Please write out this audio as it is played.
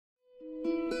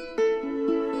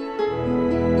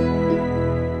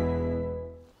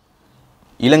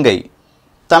இலங்கை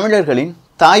தமிழர்களின்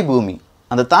தாய் பூமி.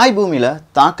 அந்த தாய் பூமியில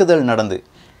தாக்குதல் நடந்து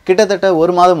கிட்டத்தட்ட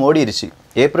ஒரு மாதம் ஓடிருச்சு.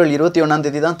 ஏப்ரல் 21ஆம்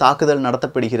தேதி தான் தாக்குதல்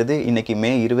நடத்தப்படுகிறது. இன்னைக்கு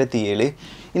மே 27.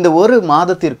 இந்த ஒரு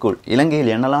மாதத்திற்குள்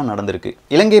இலங்கையில் என்னெல்லாம் நடந்திருக்கு?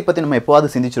 இலங்கையை பற்றி நம்ம எப்போவாது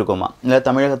சிந்திச்சிருக்கோமா? இல்லை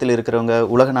தமிழகத்தில் இருக்கிறவங்க,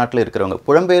 உலக நாட்டில் இருக்கிறவங்க,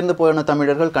 புலம்பெயர்ந்து போன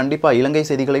தமிழர்கள் கண்டிப்பாக இலங்கை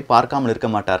செய்திகளை பார்க்காமல் இருக்க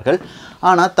மாட்டார்கள்.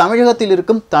 ஆனால் தமிழகத்தில்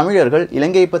இருக்கும் தமிழர்கள்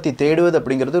இலங்கையை பற்றி தேடுவது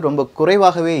அப்படிங்கிறது ரொம்ப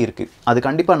குறைவாகவே இருக்குது. அது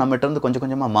கண்டிப்பாக நம்மகிட்ட இருந்து கொஞ்சம்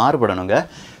கொஞ்சமாக மாறுபடணுங்க.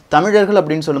 தமிழர்கள்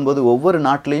அப்படின்னு சொல்லும்போது ஒவ்வொரு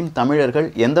நாட்டிலையும் தமிழர்கள்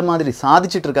எந்த மாதிரி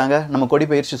சாதிச்சுட்டு இருக்காங்க நம்ம கொடி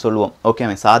பயிற்சி சொல்லுவோம், ஓகே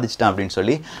அவன் சாதிச்சிட்டான் அப்படின்னு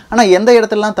சொல்லி. ஆனால் எந்த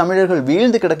இடத்துலலாம் தமிழர்கள்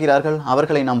வீழ்ந்து கிடக்கிறார்கள்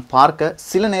அவர்களை நாம் பார்க்க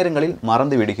சில நேரங்களில்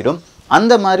மறந்து விடுகிறோம்.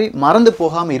 அந்த மாதிரி மறந்து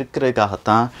போகாமல்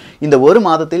இருக்கிறதுக்காகத்தான் இந்த ஒரு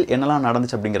மாதத்தில் என்னெல்லாம்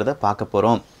நடந்துச்சு அப்படிங்கிறத பார்க்க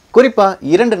போகிறோம். குறிப்பாக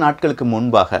 2 நாட்களுக்கு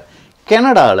முன்பாக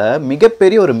கனடாவில்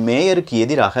மிகப்பெரிய ஒரு மேயருக்கு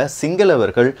எதிராக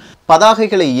சிங்களவர்கள்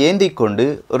பதாகைகளை ஏந்தி கொண்டு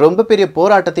ரொம்ப பெரிய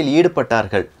போராட்டத்தில்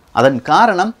ஈடுபட்டார்கள். அதன்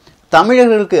காரணம்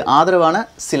தமிழர்களுக்கு ஆதரவான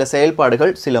சில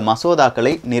செயல்பாடுகள், சில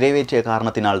மசோதாக்களை நிறைவேற்றிய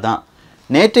காரணத்தினால்தான்.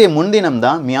 நேற்றைய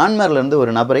முன்தினம்தான் மியான்மர்லேருந்து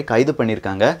ஒரு நபரை கைது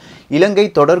பண்ணியிருக்காங்க. இலங்கை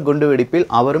தொடர் குண்டுவெடிப்பில்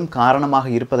அவரும் காரணமாக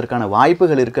இருப்பதற்கான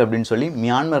வாய்ப்புகள் இருக்குது அப்படின்னு சொல்லி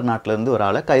மியான்மர் நாட்டிலேருந்து ஒரு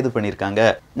ஆளை கைது பண்ணியிருக்காங்க.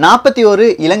 41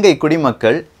 இலங்கை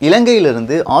குடிமக்கள்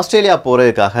இலங்கையிலிருந்து ஆஸ்திரேலியா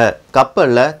போகிறதுக்காக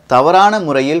கப்பலில் தவறான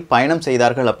முறையில் பயணம்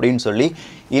செய்தார்கள் அப்படின்னு சொல்லி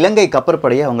இலங்கை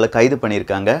கப்பற்படையை அவங்கள கைது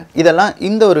பண்ணியிருக்காங்க. இதெல்லாம்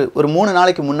இந்த ஒரு 3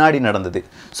 நாளைக்கு முன்னாடி நடந்தது.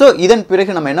 ஸோ இதன்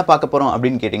பிறகு நம்ம என்ன பார்க்க போகிறோம்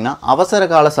அப்படின்னு கேட்டிங்கன்னா, அவசர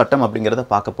கால சட்டம் அப்படிங்கிறத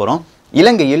பார்க்க போகிறோம்.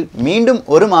 இலங்கையில் மீண்டும்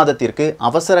ஒரு மாதத்திற்கு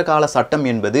அவசர கால சட்டம்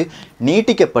என்பது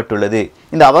நீட்டிக்கப்பட்டுள்ளது.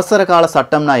 இந்த அவசர கால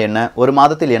சட்டம்னா என்ன, ஒரு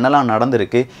மாதத்தில் என்னெல்லாம்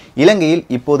நடந்திருக்கு, இலங்கையில்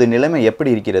இப்போது நிலைமை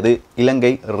எப்படி இருக்கிறது,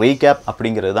 இலங்கை ரீகேப்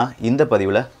அப்படிங்கிறது தான் இந்த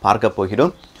பதிவில் பார்க்க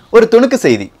போகிறோம். ஒரு துணுக்கு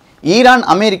செய்தி. ஈரான்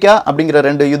அமெரிக்கா அப்படிங்கிற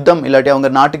 2 யுத்தம், இல்லாட்டி அவங்க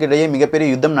நாட்டுக்கிடையே மிகப்பெரிய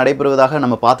யுத்தம் நடைபெறுவதாக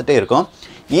நம்ம பார்த்துட்டே இருக்கோம்.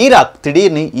 ஈராக்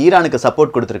திடீர்னு ஈரானுக்கு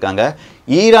சப்போர்ட் கொடுத்துருக்காங்க.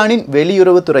 ஈரானின்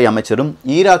வெளியுறவுத்துறை அமைச்சரும்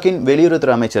ஈராக்கின்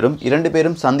வெளியுறவுத்துறை அமைச்சரும் 2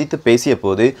 பேரும் சந்தித்து பேசிய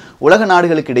போது உலக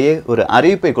நாடுகளுக்கிடையே ஒரு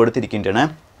அறிவிப்பை கொடுத்திருக்கின்றன.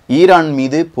 ஈரான்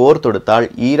மீது போர் தொடுத்தால்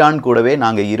ஈரான் கூடவே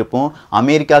நாங்கள் இருப்போம்,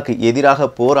 அமெரிக்காவுக்கு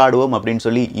எதிராக போராடுவோம் அப்படின்னு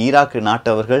சொல்லி ஈராக்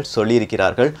நாட்டவர்கள்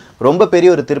சொல்லியிருக்கிறார்கள். ரொம்ப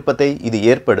பெரிய ஒரு திருப்பத்தை இது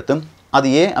ஏற்படுத்தும். அது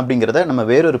ஏன் அப்படிங்கிறத நம்ம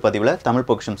வேறொரு பதிவில் தமிழ்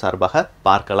பொக்கிஷம் சார்பாக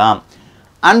பார்க்கலாம்.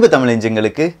 அன்பு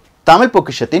தமிழஞ்சங்களுக்கு தமிழ்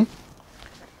பொக்கிஷத்தின்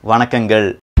வணக்கங்கள்.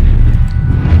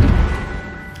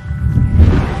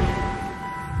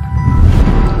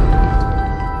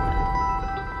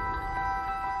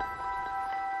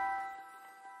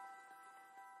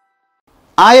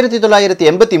 ஆயிரத்தி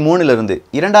 1983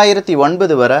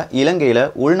 2009 வரை இலங்கையில்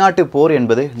உள்நாட்டு போர்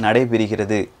என்பது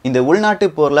நடைபெறுகிறது. இந்த உள்நாட்டு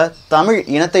போரில் தமிழ்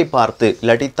இனத்தை பார்த்து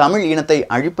இல்லாட்டி தமிழ் இனத்தை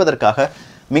அழிப்பதற்காக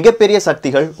மிகப்பெரிய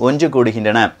சக்திகள் ஒன்று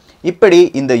கூடுகின்றன. இப்படி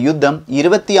இந்த யுத்தம்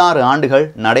 26 ஆண்டுகள்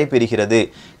நடைபெறுகிறது.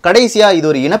 கடைசியாக இது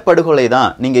ஒரு இனப்படுகொலை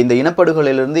தான். நீங்கள் இந்த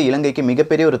இனப்படுகொலையிலிருந்து இலங்கைக்கு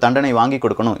மிகப்பெரிய ஒரு தண்டனை வாங்கி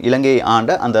கொடுக்கணும், இலங்கையை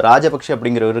ஆண்ட அந்த ராஜபக்ஷ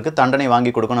அப்படிங்கிறவருக்கு தண்டனை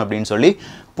வாங்கி கொடுக்கணும் அப்படின்னு சொல்லி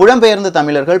புலம்பெயர்ந்த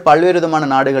தமிழர்கள் பல்வேறு விதமான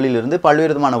நாடுகளில் இருந்து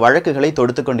பல்வேறு விதமான வழக்குகளை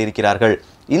தொடுத்து கொண்டிருக்கிறார்கள்.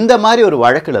 இந்த மாதிரி ஒரு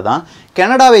வழக்கில் தான்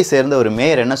கனடாவை சேர்ந்த ஒரு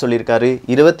மேயர் என்ன சொல்லியிருக்காரு,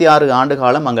 26 ஆண்டு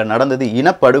காலம் அங்கே நடந்தது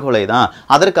இனப்படுகொலை தான்,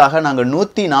 அதற்காக நாங்கள்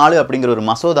 104 அப்படிங்கிற ஒரு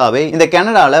மசோதாவை இந்த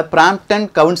கனடாவில் பிராம்ப்டன்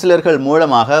கவுன்சிலர்கள்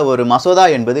மூலமாக ஒரு மசோதா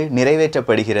என்பது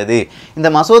நிறைவேற்றப்படுகிறது. இந்த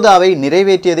மசோதாவை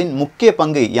நிறைவேற்றியதின் முக்கிய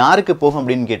பங்கு யாருக்கு போகும்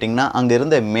அப்படின்னு கேட்டிங்கன்னா, அங்கே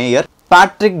இருந்த மேயர்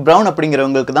பேட்ரிக் பிரவுன்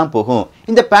அப்படிங்கிறவங்களுக்கு தான் போகும்.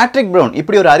 இந்த பேட்ரிக் பிரவுன்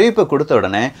இப்படி ஒரு அறிவிப்பை கொடுத்த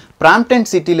உடனே பிராம்ப்டன்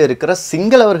சிட்டியில் இருக்கிற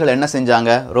சிங்களவர்கள் என்ன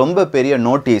செஞ்சாங்க, ரொம்ப பெரிய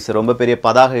நோட்டீஸ், ரொம்ப பெரிய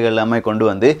பதாகைகள் எல்லாமே கொண்டு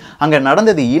வந்து அங்கே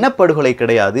நடந்தது இனப்படுகொலை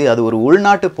கிடையாது, அது ஒரு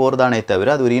உள்நாட்டு போர் தானே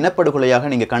தவிர அது ஒரு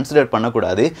இனப்படுகொலையாக நீங்கள் கன்சிடர்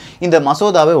பண்ணக்கூடாது, இந்த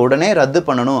மசோதாவை உடனே ரத்து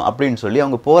பண்ணணும் அப்படின்னு சொல்லி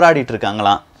அவங்க போராடிட்டு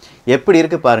இருக்காங்களாம். எப்படி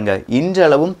இருக்கு பாருங்க.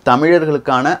 இன்றளவும்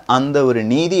தமிழர்களுக்கான அந்த ஒரு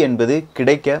நீதி என்பது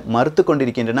கிடைக்க மறுத்து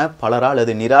கொண்டிருக்கின்றன. பலரால்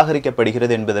அது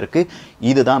நிராகரிக்கப்படுகிறது என்பதற்கு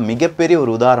இதுதான் மிகப்பெரிய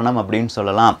ஒரு உதாரணம் அப்படின்னு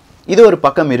சொல்லலாம். இது ஒரு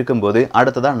பக்கம் இருக்கும்போது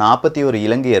அடுத்ததாக 41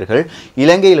 இலங்கையர்கள்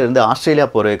இலங்கையிலிருந்து ஆஸ்திரேலியா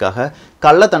போகிறதுக்காக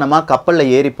கள்ளத்தனமாக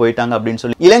கப்பலில் ஏறி போயிட்டாங்க அப்படின்னு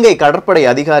சொல்லி இலங்கை கடற்படை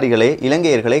அதிகாரிகளே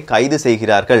இலங்கையர்களை கைது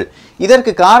செய்கிறார்கள்.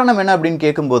 இதற்கு காரணம் என்ன அப்படின்னு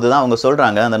கேட்கும்போது தான் அவங்க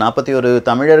சொல்கிறாங்க, அந்த 41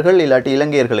 தமிழர்கள் இல்லாட்டி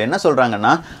இலங்கையர்கள் என்ன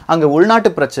சொல்கிறாங்கன்னா, அங்கே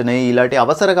உள்நாட்டு பிரச்சனை இல்லாட்டி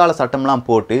அவசர கால சட்டம்லாம்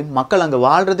போட்டு மக்கள் அங்கே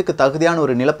வாழ்கிறதுக்கு தகுதியான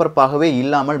ஒரு நிலப்பரப்பாகவே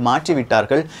இல்லாமல் மாற்றி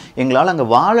விட்டார்கள், எங்களால் அங்கே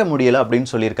வாழ முடியலை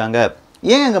அப்படின்னு சொல்லியிருக்காங்க.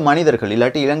 ஏன் அங்கே மனிதர்கள்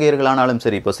இல்லாட்டி இலங்கையர்களானாலும்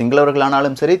சரி, இப்போ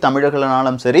சிங்களவர்களானாலும் சரி,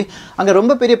 தமிழர்களானாலும் சரி, அங்கே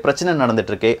ரொம்ப பெரிய பிரச்சனை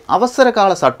நடந்துட்டு இருக்கே. அவசர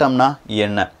கால சட்டம்னா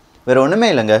என்ன? வேற ஒன்றுமே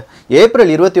இல்லைங்க.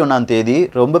 ஏப்ரல் 21ஆம் தேதி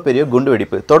ரொம்ப பெரிய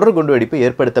குண்டுவெடிப்பு, தொடர் குண்டுவெடிப்பு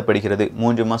ஏற்படுத்தப்படுகிறது.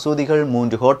 3 மசூதிகள்,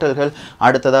 3 ஹோட்டல்கள்,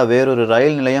 அடுத்ததாக வேறொரு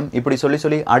ரயில் நிலையம், இப்படி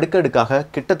சொல்லி அடுக்கடுக்காக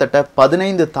கிட்டத்தட்ட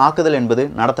 15 தாக்குதல் என்பது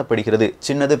நடத்தப்படுகிறது.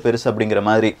 சின்னது பெருசு அப்படிங்கிற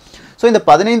மாதிரி. ஸோ இந்த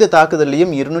 15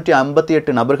 தாக்குதலையும்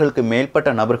 258 நபர்களுக்கு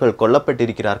மேற்பட்ட நபர்கள்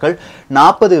கொல்லப்பட்டிருக்கிறார்கள்.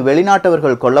 40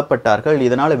 வெளிநாட்டவர்கள் கொல்லப்பட்டார்கள்.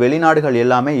 இதனால் வெளிநாடுகள்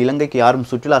எல்லாமே இலங்கைக்கு யாரும்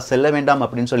சுற்றுலா செல்ல வேண்டாம்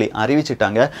அப்படின்னு சொல்லி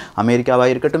அறிவிச்சிட்டாங்க. அமெரிக்காவா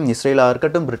இருக்கட்டும், இஸ்ரேலா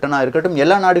இருக்கட்டும், பிரிட்டனா இருக்கட்டும்,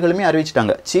 எல்லா நாடுகளுமே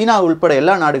அறிவிச்சிட்டாங்க. சீனா உள்பட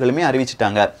எல்லா நாடுகளுமே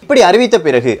அறிவிச்சிட்டாங்க. இப்படி அறிவித்த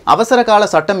பிறகு அவசர கால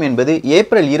சட்டம் என்பது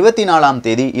ஏப்ரல் 24ஆம்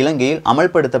தேதி இலங்கையில்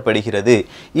அமல்படுத்தப்படுகிறது.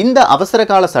 இந்த அவசர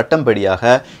கால சட்டம்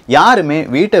படியாக யாருமே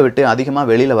வீட்டை விட்டு அதிகமாக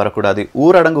வெளியில வரக்கூடாது.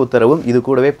 ஊரடங்கு உத்தரவும் இது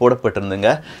கூடவே போடப்பட்டிருந்துங்க.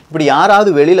 இப்படி யாராவது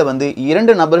வெளியில வந்து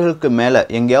 2 நபர்களுக்கு மேல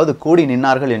எங்கேயாவது கூடி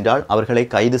நின்னார்கள் என்றால் அவர்களை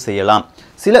கைது செய்யலாம்.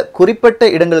 சில குறிப்பிட்ட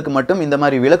இடங்களுக்கு மட்டும் இந்த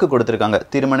மாதிரி விலக்கு கொடுத்திருக்காங்க.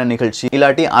 திருமண நிகழ்ச்சி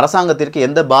இல்லாட்டி அரசாங்கத்திற்கு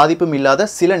எந்த பாதிப்பும் இல்லாத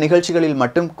சில நிகழ்ச்சிகளில்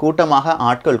மட்டும் கூட்டமாக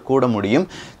ஆட்கள் கூட முடியும்.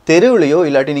 தெருவுலையோ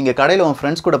இல்லாட்டி நீங்க கடையில் உங்க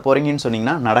ஃப்ரெண்ட்ஸ் கூட போறீங்கன்னு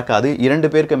சொன்னீங்கன்னா நடக்காது. 2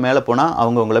 பேருக்கு மேல போனா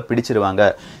அவங்க உங்களை பிடிச்சிருவாங்க.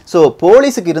 ஸோ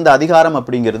போலீஸுக்கு இருந்த அதிகாரம்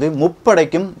அப்படிங்கிறது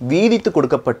முப்படைக்கும் வீதித்து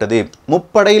கொடுக்கப்பட்டது.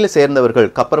 முப்படையில் சேர்ந்தவர்கள்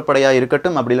கப்பற்படையா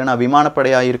இருக்கட்டும், அப்படி இல்லைன்னா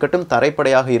விமானப்படையா இருக்கட்டும்,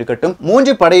 தரைப்படையாக இருக்கட்டும்,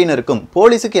 3 படையினருக்கும்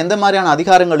போலீஸுக்கு எந்த மாதிரியான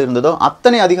அதிகாரங்கள் இருந்ததோ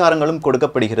அத்தனை அதிகாரங்களும்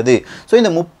கொடுக்கப்படுகிறது. ஸோ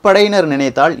இந்த முப்படையினர்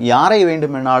நினைத்தால் யாரை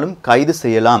வேண்டுமானாலும் கைது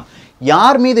செய்யலாம்.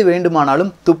 யார் மீது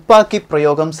வேண்டுமானாலும் துப்பாக்கி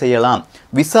பிரயோகம் செய்யலாம்.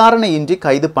 விசாரணையின்றி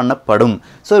கைது பண்ணப்படும்.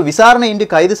 ஸோ விசாரணையின்றி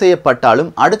கைது செய்யப்பட்டாலும்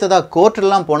அடுத்ததாக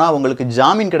கோர்ட்டெல்லாம் போனால் உங்களுக்கு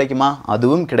ஜாமீன் கிடைக்குமா?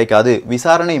 அதுவும் கிடைக்காது.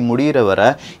 விசாரணை முடிகிற வரை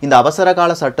இந்த அவசர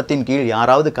கால சட்டத்தின் கீழ்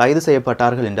யாராவது கைது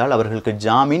செய்யப்பட்டார்கள் என்றால் அவர்களுக்கு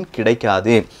ஜாமீன்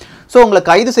கிடைக்காது. ஸோ உங்களை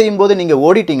கைது செய்யும் போது நீங்கள்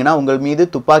ஓடிட்டீங்கன்னா உங்கள் மீது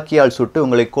துப்பாக்கியால் சுட்டு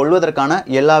உங்களை கொல்வதற்கான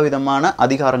எல்லா விதமான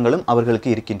அதிகாரங்களும் அவர்களுக்கு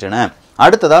இருக்கின்றன.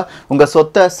 அடுத்ததா உங்க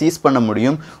சொத்தை சீஸ் பண்ண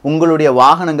முடியும். உங்களுடைய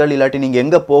வாகனங்கள் இல்லாட்டி நீங்க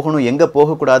எங்க போகணும் எங்க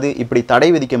போகக்கூடாது இப்படி தடை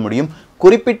விதிக்க முடியும்.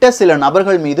 குறிப்பிட்ட சில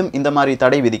நபர்கள் மீதும் இந்த மாதிரி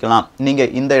தடை விதிக்கலாம். நீங்க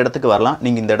இந்த இடத்துக்கு வரலாம்,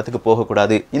 நீங்க இந்த இடத்துக்கு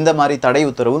போகக்கூடாது, இந்த மாதிரி தடை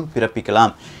உத்தரவும்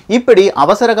பிறப்பிக்கலாம். இப்படி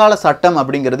அவசரகால சட்டம்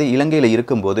அப்படிங்கிறது இலங்கையில்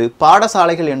இருக்கும்போது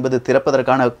பாடசாலைகள் என்பது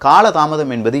திறப்பதற்கான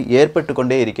காலதாமதம் என்பது ஏற்பட்டு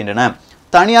கொண்டே இருக்கின்றன.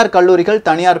 தனியார் கல்லூரிகள்,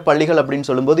 தனியார் பள்ளிகள் அப்படின்னு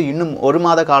சொல்லும்போது இன்னும் 1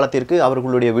 மாத காலத்திற்கு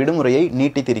அவர்களுடைய விடுமுறையை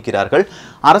நீட்டித்திருக்கிறார்கள்.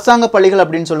 அரசாங்க பள்ளிகள்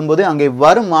அப்படின்னு சொல்லும்போது அங்கே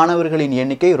வரும் மாணவர்களின்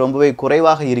எண்ணிக்கை ரொம்பவே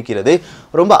குறைவாக இருக்கிறது.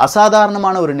 ரொம்ப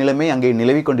அசாதாரணமான ஒரு நிலைமை அங்கே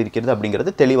நிலவி கொண்டிருக்கிறது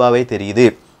அப்படிங்கிறது தெளிவாகவே தெரியுது.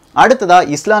 அடுத்ததா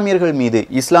இஸ்லாமியர்கள் மீது,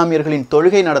 இஸ்லாமியர்களின்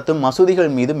தொழுகை நடத்தும் மசூதிகள்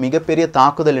மீது மிகப்பெரிய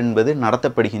தாக்குதல் என்பது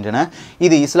நடத்தப்படுகின்றன.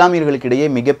 இது இஸ்லாமியர்களுக்கிடையே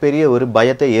மிகப்பெரிய ஒரு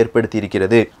பயத்தை ஏற்படுத்தி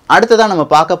இருக்கிறது. அடுத்ததா நம்ம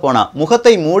பார்க்க போனா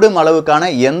முகத்தை மூடும்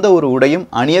அளவுக்கான எந்த ஒரு உடையும்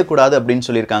அணியக்கூடாது அப்படின்னு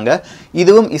சொல்லியிருக்காங்க.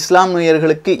 இதுவும்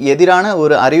இஸ்லாமியர்களுக்கு எதிரான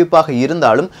ஒரு அறிவிப்பாக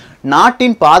இருந்தாலும்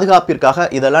நாட்டின் பாதுகாப்பிற்காக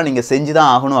இதெல்லாம் நீங்க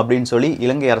செஞ்சுதான் ஆகணும் அப்படின்னு சொல்லி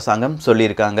இலங்கை அரசாங்கம்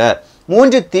சொல்லியிருக்காங்க.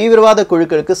 3 தீவிரவாத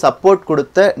குழுக்களுக்கு சப்போர்ட்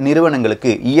கொடுத்த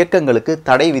நிறுவனங்களுக்கு, இயக்கங்களுக்கு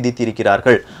தடை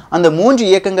விதித்திருக்கிறார்கள். அந்த 3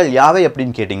 இயக்கங்கள் யாவை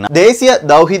அப்படின்னு கேட்டீங்கன்னா, தேசிய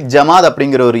தௌஹீத் ஜமாத்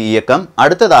அப்படிங்கிற ஒரு இயக்கம்,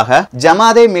 அடுத்ததாக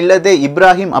ஜமாதே மில்லதே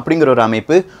இப்ராஹிம் அப்படிங்கிற ஒரு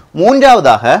அமைப்பு,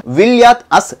 மூன்றாவதாக வில்யாத்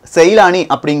அஸ் செய்லானி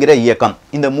அப்படிங்கிற இயக்கம்.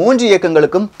 இந்த 3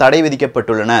 இயக்கங்களுக்கும் தடை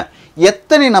விதிக்கப்பட்டுள்ளன.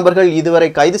 எத்தனை நபர்கள் இதுவரை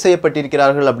கைது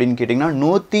செய்யப்பட்டிருக்கிறார்கள் அப்படின்னு கேட்டீங்கன்னா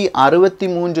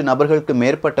 163 நபர்களுக்கு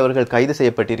மேற்பட்டவர்கள் கைது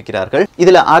செய்யப்பட்டிருக்கிறார்கள்.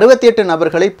 இதுல 68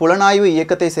 நபர்களை புலனாய்வு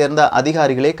இயக்கத்தை சேர்ந்த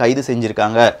அதிகாரிகளே கைது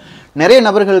செஞ்சிருக்காங்க. நிறைய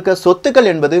நபர்களுக்கு சொத்துக்கள்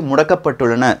என்பது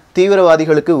முடக்கப்பட்டுள்ளன.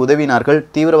 தீவிரவாதிகளுக்கு உதவினார்கள்,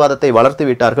 தீவிரவாதத்தை வளர்த்து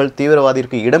விட்டார்கள்,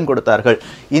 தீவிரவாதிற்கு இடம் கொடுத்தார்கள்.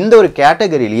 இந்த ஒரு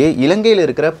கேட்டகரியிலேயே இலங்கையில்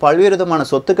இருக்கிற பல்வேறு விதமான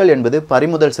சொத்துக்கள் என்பது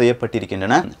பறிமுதல்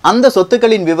செய்யப்பட்டிருக்கின்றன. அந்த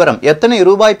சொத்துக்களின் விவரம் எத்தனை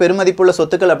ரூபாய் பெருமதிப்புள்ள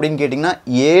சொத்துக்கள் அப்படின்னு கேட்டீங்கன்னா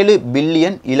 7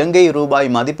 பில்லியன் இலங்கை ரூபாய்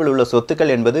மதிப்பில் உள்ள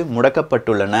சொத்துக்கள் என்பது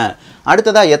முடக்கப்பட்டுள்ளன.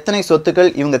 அடுத்ததா எத்தனை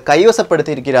சொத்துக்கள் இவங்க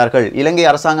கைவசப்படுத்தி இருக்கிறார்கள், இலங்கை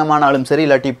அரசாங்கமானாலும் சரி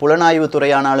இல்லாட்டி புலனாய்வு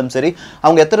துறையானாலும் சரி,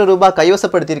 அவங்க எத்தனை ரூபாய்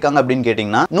கைவசப்படுத்தி இருக்காங்க அப்படின்னு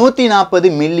கேட்டீங்கன்னா 140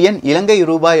 மில்லியன் இலங்கை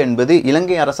ரூபாய் என்பது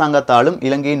இலங்கை அரசாங்கத்தாலும்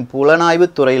இலங்கையின் புலனாய்வு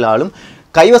துறையிலாலும்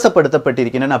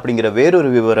கைவசப்படுத்தப்பட்டிருக்கின்றன அப்படிங்கிற வேறொரு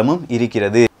விவரமும்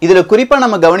இருக்கிறது. இதுல குறிப்பா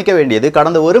நம்ம கவனிக்க வேண்டியது,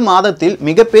 கடந்த 1 மாதத்தில்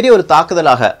மிகப்பெரிய ஒரு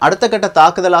தாக்குதலாக, அடுத்த கட்ட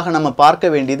தாக்குதலாக நம்ம பார்க்க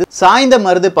வேண்டியது சாய்ந்த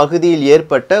மருது பகுதியில்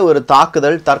ஏற்பட்ட ஒரு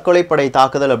தாக்குதல், தற்கொலைப்படை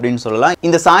தாக்குதல் அப்படின்னு சொல்லலாம்.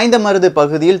 இந்த சாய்ந்த மருது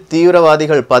பகுதியில்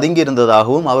தீவிரவாதிகள் பதுங்கி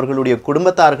இருந்ததாகவும் அவர்களுடைய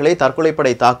குடும்பத்தார்களை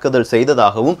தற்கொலைப்படை தாக்குதல்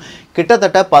செய்ததாகவும்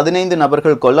கிட்டத்தட்ட 15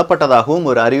 நபர்கள் கொல்லப்பட்டதாகவும்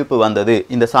ஒரு அறிவிப்பு வந்தது.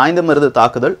 இந்த சாய்ந்த மருது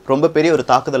தாக்குதல் ரொம்ப பெரிய ஒரு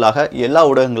தாக்குதலாக எல்லா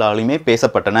ஊடகங்களாலுமே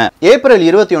பேசப்பட்டன. ஏப்ரல்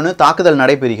 21 தாக்குதல்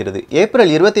நடைபெறுகிறது.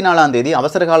 ஏப்ரல் 24ஆம் தேதி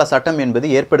அவசரகால சட்டம் என்பது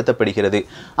ஏற்படுத்தப்படுகிறது.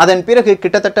 அதன் பிறகு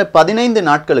கிட்டத்தட்ட 15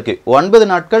 நாட்களுக்கு 9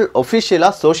 நாட்கள் ஒபிஷியலா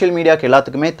சோஷியல் மீடியாக்கு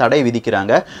எல்லாத்துக்குமே தடை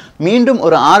விதிக்கிறாங்க. மீண்டும்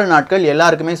ஒரு 6 நாட்கள்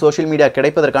எல்லாருக்குமே சோஷியல் மீடியா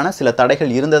கிடைப்பதற்கான சில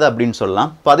தடைகள் இருந்தது அப்படின்னு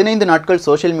சொல்லலாம். 15 நாட்கள்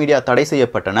சோஷியல் மீடியா தடை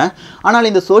செய்யப்பட்டன. ஆனால்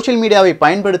இந்த சோஷியல் மீடியாவை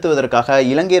பயன்படுத்துவதற்காக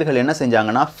இலங்கையர்கள் என்ன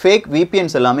செஞ்சாங்கன்னா ஃபேக்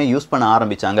VPNs எல்லாமே யூஸ் பண்ண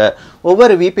ஆரம்பிச்சாங்க.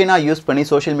 ஒவ்வொரு VPN யூஸ் பண்ணி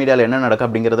சோஷியல் மீடியாவில் என்ன நடக்கும்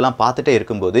அப்படிங்கிறதெல்லாம் பார்த்துட்டே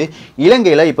இருக்கும்போது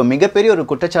இலங்கையில் இப்போ மிகப்பெரிய ஒரு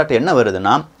குற்றச்சாட்டு என்ன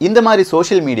வருதுன்னா, இந்த மாதிரி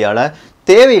சோஷியல் மீடியாவில்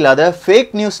தேவையில்லாத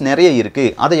ஃபேக் நியூஸ் நிறைய இருக்கு,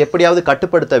 அதை எப்படியாவது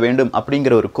கட்டுப்படுத்த வேண்டும்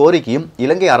அப்படிங்கிற ஒரு கோரிக்கையும்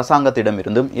இலங்கை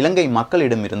அரசாங்கத்திடமிருந்தும் இலங்கை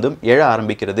மக்களிடமிருந்தும் எழ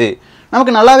ஆரம்பிக்கிறது.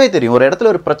 நமக்கு நல்லாவே தெரியும், ஒரு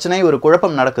இடத்துல ஒரு பிரச்சனை, ஒரு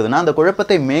குழப்பம் நடக்குதுன்னா அந்த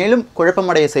குழப்பத்தை மேலும்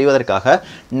குழப்பமடைய செய்வதற்காக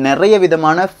நிறைய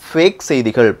விதமான ஃபேக்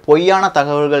செய்திகள், பொய்யான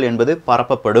தகவல்கள் என்பது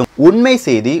பரப்பப்படும். உண்மை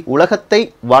செய்தி உலகத்தை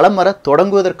வலம் வர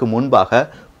தொடங்குவதற்கு முன்பாக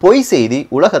பொய் செய்தி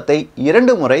உலகத்தை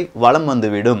 2 முறை வலம்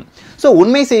வந்துவிடும். ஸோ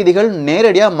உண்மை செய்திகள்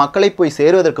நேரடியாக மக்களை போய்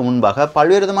சேருவதற்கு முன்பாக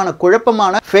பல்வேறு விதமான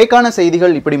குழப்பமான ஃபேக்கான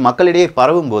செய்திகள் இப்படி மக்களிடையே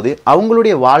பரவும் போது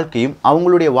அவங்களுடைய வாழ்க்கையும்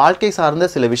அவங்களுடைய வாழ்க்கை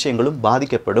சார்ந்த சில விஷயங்களும்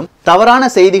பாதிக்கப்படும்.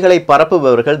 தவறான செய்திகளை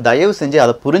பரப்புபவர்கள் தயவு செஞ்சு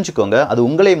அதை புரிஞ்சுக்கோங்க. அது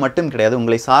உங்களை மட்டும் கிடையாது,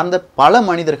 உங்களை சார்ந்த பல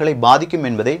மனிதர்களை பாதிக்கும்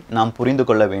என்பதை நாம் புரிந்து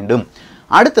கொள்ள வேண்டும்.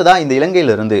 அடுத்ததா இந்த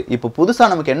இலங்கையிலிருந்து இப்போ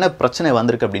புதுசாக நமக்கு என்ன பிரச்சனை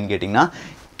வந்திருக்கு அப்படின்னு கேட்டிங்கன்னா,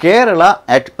 கேரளா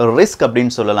அட் ரிஸ்க்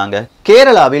அப்படின்னு சொல்லலாங்க.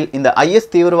 கேரளாவில் இந்த IS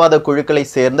தீவிரவாத குழுக்களை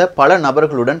சேர்ந்த பல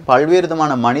நபர்களுடன் பல்வேறு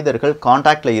விதமான மனிதர்கள்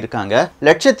கான்டாக்ட்ல இருக்காங்க.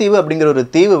 லட்சத்தீவு அப்படிங்கிற ஒரு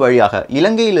தீவு வழியாக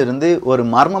இலங்கையிலிருந்து ஒரு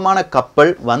மர்மமான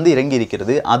கப்பல் வந்து இறங்கி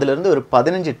இருக்கிறது. அதிலிருந்து ஒரு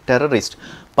 15 டெரரிஸ்ட்,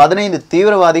 15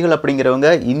 தீவிரவாதிகள் அப்படிங்கிறவங்க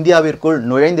இந்தியாவிற்குள்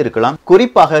நுழைந்திருக்கலாம்,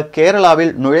 குறிப்பாக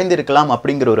கேரளாவில் நுழைந்திருக்கலாம்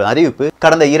அப்படிங்கிற ஒரு அறிவிப்பு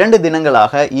கடந்த 2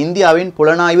 தினங்களாக இந்தியாவின்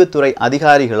புலனாய்வு துறை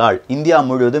அதிகாரிகளால் இந்தியா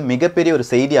முழுவதும் மிகப்பெரிய ஒரு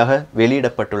செய்தியாக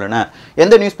வெளியிடப்பட்டுள்ளன.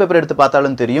 எந்த நியூஸ் பேப்பர் எடுத்து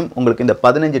பார்த்தாலும் தெரியும் உங்களுக்கு, இந்த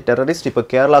 15 டெரரிஸ்ட் இப்போ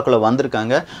கேரளாக்குள்ள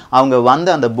வந்திருக்காங்க. அவங்க வந்த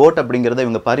அந்த போட் அப்படிங்கிறத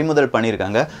இவங்க பறிமுதல்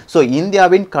பண்ணியிருக்காங்க. ஸோ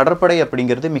இந்தியாவின் கடற்படை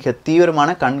அப்படிங்கிறது மிக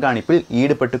தீவிரமான கண்காணிப்பில்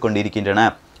ஈடுபட்டு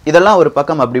கொண்டிருக்கின்றன. இதெல்லாம் ஒரு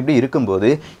பக்கம் அப்படி இப்படி இருக்கும்போது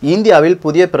இந்தியாவில்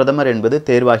புதிய பிரதமர் என்பது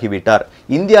தேர்வாகிவிட்டார்.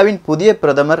 இந்தியாவின் புதிய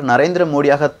பிரதமர் நரேந்திர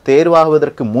மோடியாக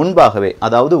தேர்வாகுவதற்கு முன்பாகவே,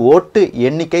 அதாவது ஓட்டு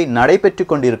எண்ணிக்கை நடைபெற்று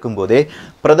கொண்டிருக்கும் போதே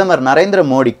பிரதமர் நரேந்திர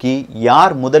மோடிக்கு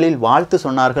யார் முதலில் வாழ்த்து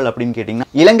சொன்னார்கள் அப்படின்னு கேட்டீங்கன்னா,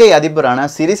 இலங்கை அதிபரான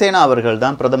சிறிசேனா அவர்கள்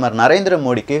தான் பிரதமர் நரேந்திர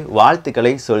மோடிக்கு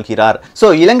வாழ்த்துக்களை சொல்கிறார். ஸோ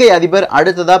இலங்கை அதிபர்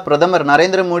அடுத்ததா பிரதமர்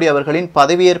நரேந்திர மோடி அவர்களின்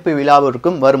பதவியேற்பு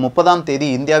விழாவிற்கும் வரும் 30ஆம் தேதி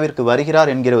இந்தியாவிற்கு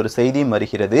வருகிறார் என்கிற ஒரு செய்தியும்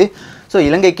வருகிறது. ஸோ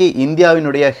இலங்கைக்கு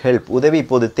இந்தியாவினுடைய ஹெல்ப், உதவி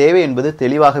இப்போது தேவை என்பது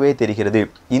தெளிவாகவே தெரிகிறது.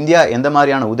 இந்தியா எந்த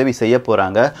மாதிரியான உதவி செய்ய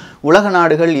போறாங்க, உலக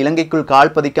நாடுகள் இலங்கைக்குள்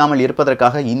கால் பதிக்காமல்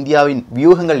இருப்பதற்காக இந்தியாவின்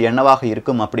வியூகங்கள் என்னவாக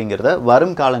இருக்கும் அப்படிங்கிறத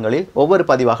வரும் காலங்களில் ஒவ்வொரு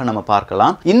பதிவாக நம்ம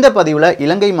பார்க்கலாம். இந்த பதிவுல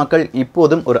இலங்கை மக்கள்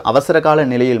இப்போதும் ஒரு அவசர கால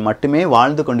நிலையில் மட்டுமே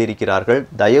வாழ்ந்து கொண்டிருக்கிறார்கள்.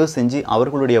 தயவு செஞ்சு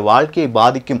அவர்களுடைய வாழ்க்கையை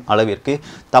பாதிக்கும் அளவிற்கு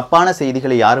தப்பான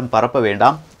செய்திகளை யாரும் பரப்ப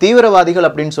வேண்டாம். தீவிரவாதிகள்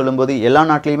அப்படின்னு சொல்லும்போது எல்லா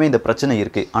நாட்டிலையுமே இந்த பிரச்சனை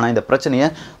இருக்கு. ஆனா இந்த பிரச்சனையை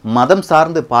மதம்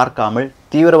சார்ந்து பார்க்காமல்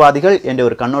தீவிரவாதிகள் என்ற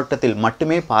ஒரு கண்ணோட்டத்தில்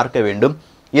மட்டுமே பார்க்க வேண்டும்.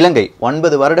 இலங்கை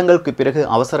 9 வருடங்களுக்கு பிறகு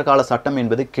அவசர கால சட்டம்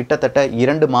என்பது கிட்டத்தட்ட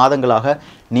 2 மாதங்களாக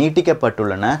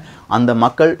நீட்டிக்கப்பட்டுள்ளன. அந்த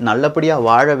மக்கள் நல்லபடியாக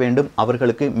வாழ வேண்டும்,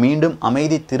 அவர்களுக்கு மீண்டும்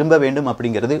அமைதி திரும்ப வேண்டும்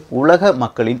அப்படிங்கிறது உலக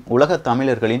மக்களின், உலக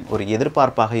தமிழர்களின் ஒரு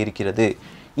எதிர்பார்ப்பாக இருக்கிறது.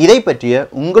 இதை பற்றிய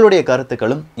உங்களுடைய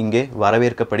கருத்துக்களும் இங்கே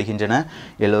வரவேற்கப்படுகின்றன.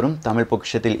 எல்லோரும் தமிழ்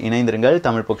பொக்கிஷத்தில் இணைந்திருங்கள்.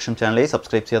 தமிழ் பொக்கிஷம் சேனலை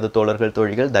சப்ஸ்கிரைப் செய்யாத தோழர்கள்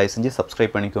தோழிகள் தயவு செஞ்சு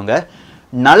சப்ஸ்கிரைப் பண்ணிக்கோங்க.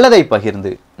 நல்லதை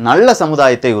பகிர்ந்து நல்ல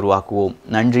சமுதாயத்தை உருவாக்குவோம்.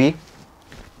 நன்றி,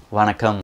 வணக்கம்.